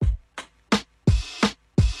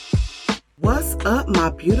What's up, my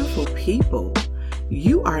beautiful people?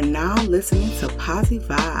 You are now listening to Posi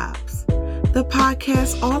Vibes, the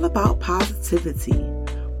podcast all about positivity,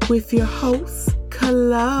 with your host,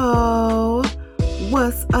 Kalo.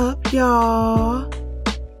 What's up, y'all?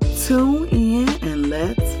 Tune in and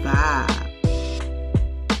let's vibe.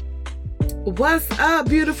 What's up,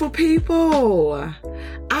 beautiful people?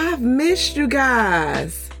 I've missed you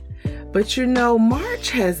guys. But you know,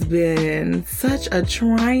 March has been such a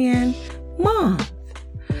trying month.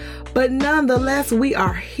 But nonetheless, we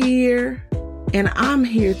are here and I'm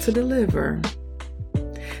here to deliver.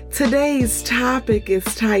 Today's topic is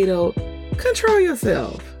titled, Control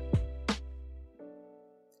Yourself.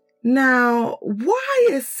 Now, why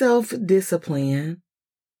is self-discipline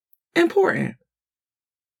important?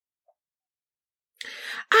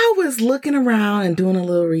 I was looking around and doing a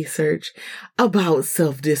little research about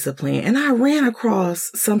self-discipline, and I ran across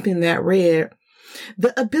something that read,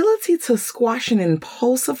 the ability to squash an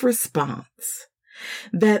impulsive response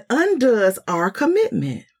that undoes our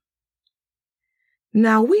commitment.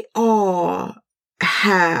 Now, we all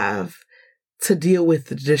have to deal with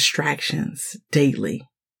the distractions daily.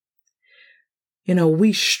 You know,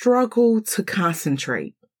 we struggle to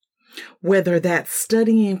concentrate, whether that's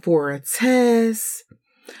studying for a test,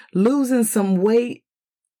 losing some weight,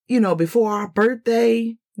 before our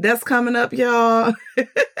birthday. That's coming up, y'all.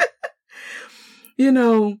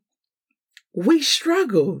 We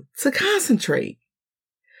struggle to concentrate.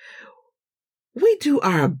 We do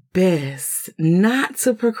our best not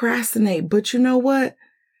to procrastinate, but you know what?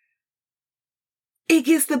 It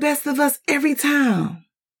gets the best of us every time.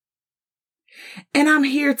 And I'm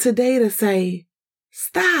here today to say,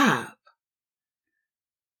 stop.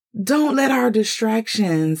 Don't let our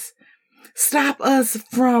distractions stop us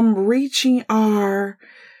from reaching our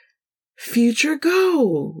future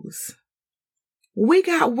goals. We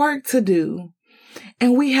got work to do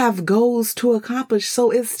and we have goals to accomplish.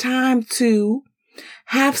 So it's time to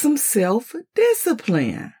have some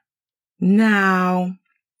self-discipline. Now,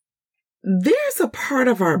 there's a part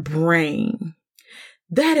of our brain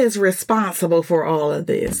that is responsible for all of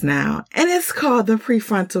this now, and it's called the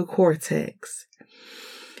prefrontal cortex.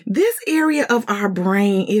 This area of our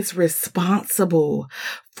brain is responsible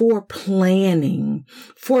for planning,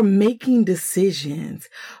 for making decisions,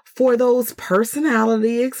 for those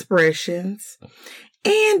personality expressions,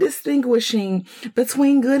 and distinguishing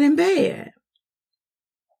between good and bad.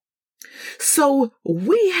 So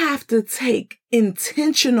we have to take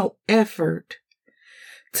intentional effort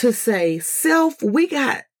to say, self, we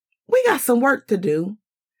got some work to do.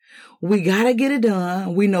 We got to get it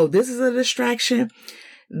done. We know this is a distraction.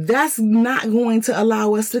 That's not going to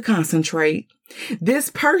allow us to concentrate. This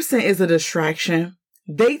person is a distraction.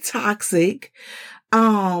 They toxic.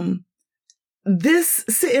 This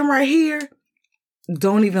sitting right here,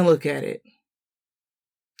 don't even look at it.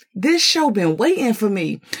 This show been waiting for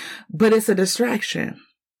me, but it's a distraction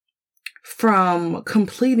from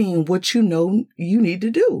completing what you know you need to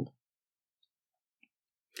do.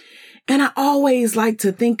 And I always like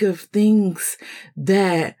to think of things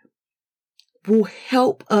that will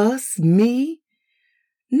help me,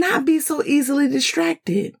 not be so easily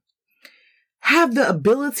distracted. Have the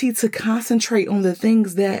ability to concentrate on the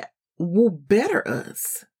things that will better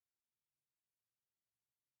us.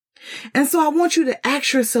 And so I want you to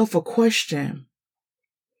ask yourself a question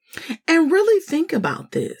and really think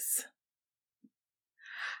about this.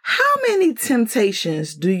 How many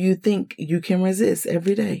temptations do you think you can resist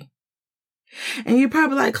every day? And you're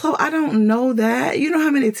probably like, Chloe, I don't know that. You know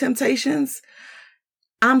how many temptations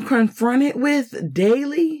I'm confronted with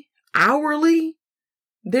daily, hourly?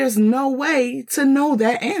 There's no way to know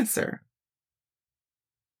that answer.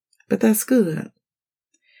 But that's good.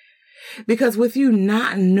 Because with you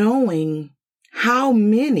not knowing how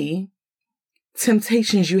many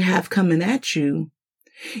temptations you have coming at you,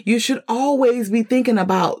 you should always be thinking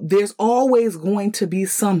about there's always going to be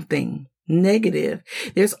something negative.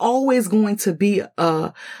 There's always going to be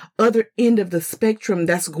a other end of the spectrum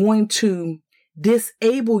that's going to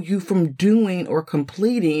disable you from doing or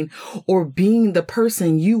completing or being the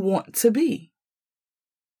person you want to be.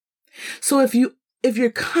 So if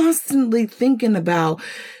you're constantly thinking about,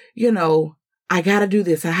 I got to do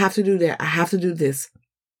this, I have to do that, I have to do this,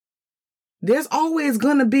 there's always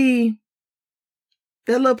going to be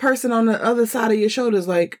that little person on the other side of your shoulders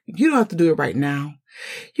like, you don't have to do it right now.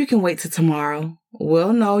 You can wait till tomorrow.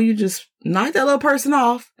 Well, no, you just knock that little person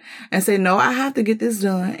off and say, no, I have to get this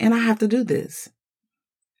done and I have to do this.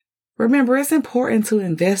 Remember, it's important to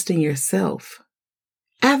invest in yourself.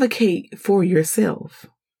 Advocate for yourself.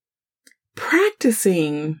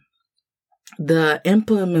 Practicing the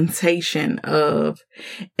implementation of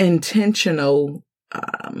intentional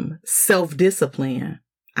self-discipline,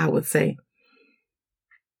 I would say,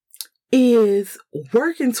 is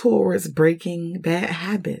working towards breaking bad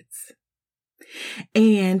habits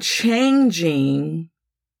and changing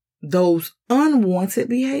those unwanted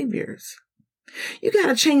behaviors. You got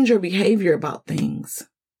to change your behavior about things.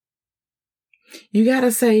 You got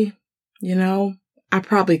to say, I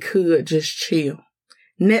probably could just chill.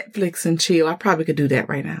 Netflix and chill. I probably could do that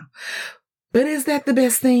right now. But is that the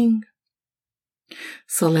best thing?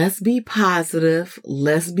 So let's be positive.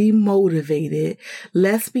 Let's be motivated.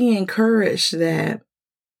 Let's be encouraged that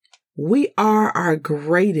we are our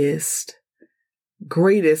greatest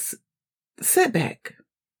setback.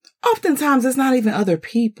 Oftentimes, it's not even other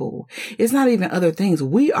people. It's not even other things.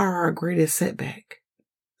 We are our greatest setback.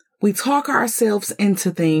 We talk ourselves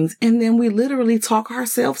into things, and then we literally talk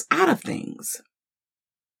ourselves out of things.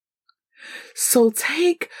 So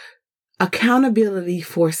take accountability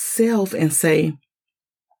for self and say,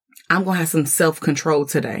 I'm going to have some self-control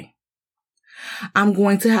today. I'm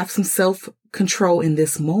going to have some self-control in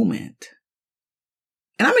this moment.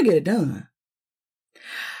 And I'm going to get it done.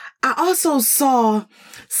 I also saw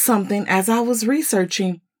something as I was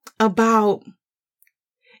researching about,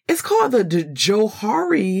 it's called the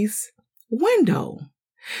Johari's window.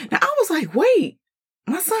 Now I was like, wait,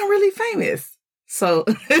 my son really famous. So,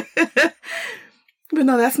 but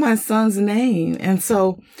no, that's my son's name. And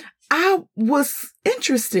so I was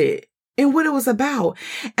interested in what it was about.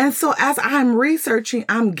 And so as I'm researching,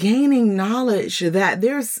 I'm gaining knowledge that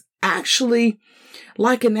there's actually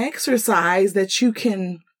like an exercise that you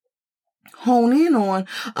can hone in on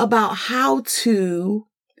about how to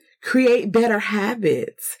create better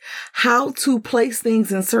habits, how to place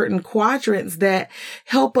things in certain quadrants that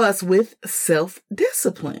help us with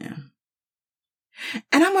self-discipline.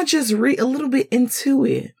 And I'm going to just read a little bit into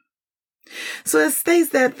it. So it states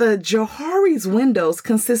that the Johari's windows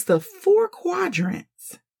consist of 4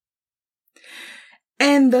 quadrants.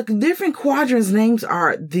 And the different quadrants names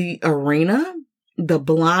are the arena, the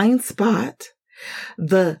blind spot,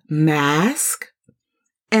 the mask,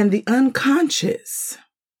 and the unconscious.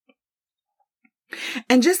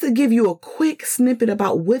 And just to give you a quick snippet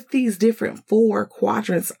about what these different 4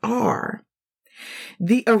 quadrants are,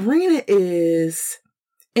 the arena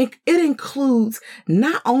it includes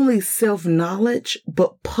not only self-knowledge,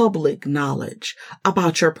 but public knowledge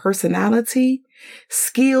about your personality,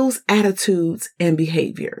 skills, attitudes, and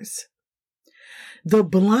behaviors. The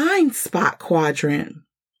blind spot quadrant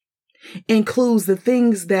includes the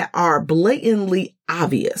things that are blatantly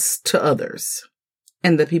obvious to others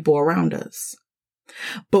and the people around us,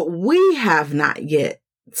 but we have not yet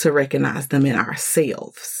to recognize them in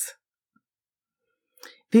ourselves.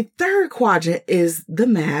 The third quadrant is the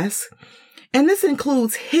mask, and this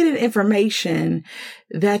includes hidden information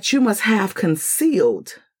that you must have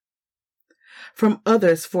concealed from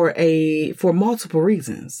others for multiple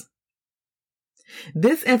reasons.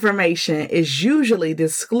 This information is usually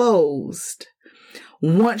disclosed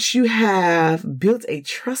once you have built a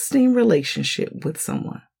trusting relationship with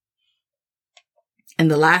someone. And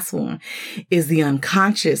the last one is the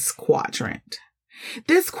unconscious quadrant.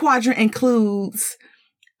 This quadrant includes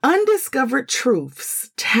undiscovered truths,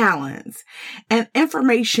 talents, and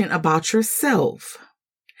information about yourself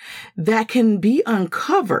that can be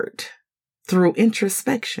uncovered through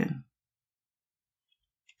introspection.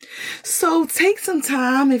 So take some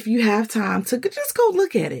time, if you have time, to just go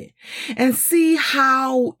look at it and see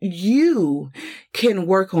how you can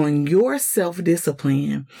work on your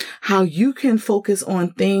self-discipline, how you can focus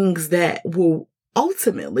on things that will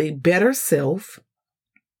ultimately better self.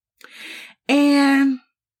 And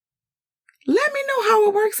let me know how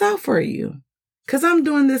it works out for you, because I'm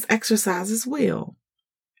doing this exercise as well.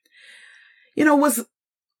 What's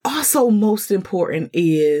also most important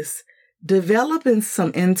is developing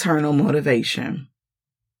some internal motivation.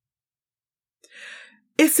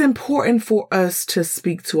 It's important for us to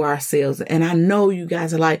speak to ourselves. And I know you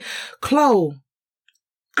guys are like, Chloe,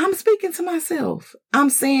 I'm speaking to myself. I'm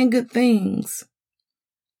saying good things.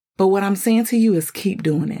 But what I'm saying to you is keep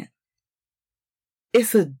doing it.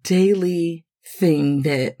 It's a daily thing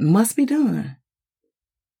that must be done.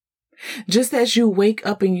 Just as you wake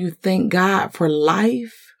up and you thank God for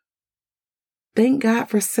life, thank God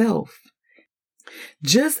for self.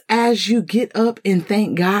 Just as you get up and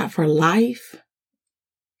thank God for life,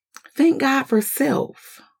 thank God for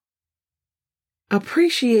self.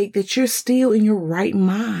 Appreciate that you're still in your right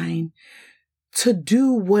mind to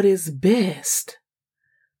do what is best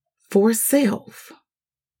for self.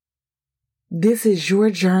 This is your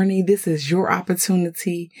journey. This is your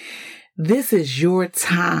opportunity. This is your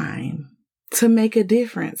time to make a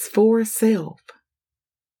difference for self.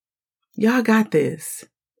 Y'all got this.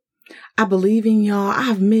 I believe in y'all.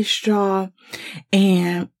 I've missed y'all.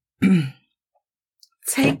 And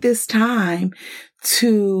take this time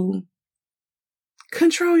to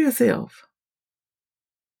control yourself.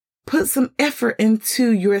 Put some effort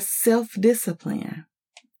into your self-discipline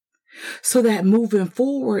so that moving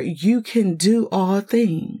forward, you can do all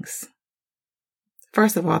things.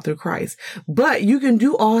 First of all, through Christ. But you can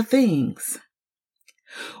do all things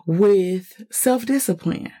with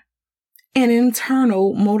self-discipline and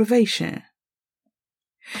internal motivation.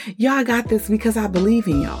 Y'all got this because I believe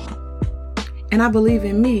in y'all. And I believe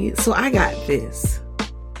in me, so I got this.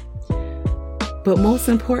 But most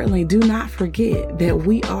importantly, do not forget that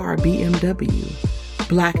we are BMW.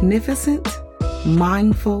 Blacknificent,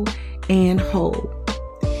 mindful, and whole.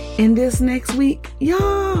 In this next week,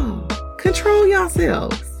 y'all, control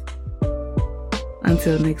yourselves.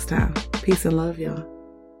 Until next time, peace and love, y'all.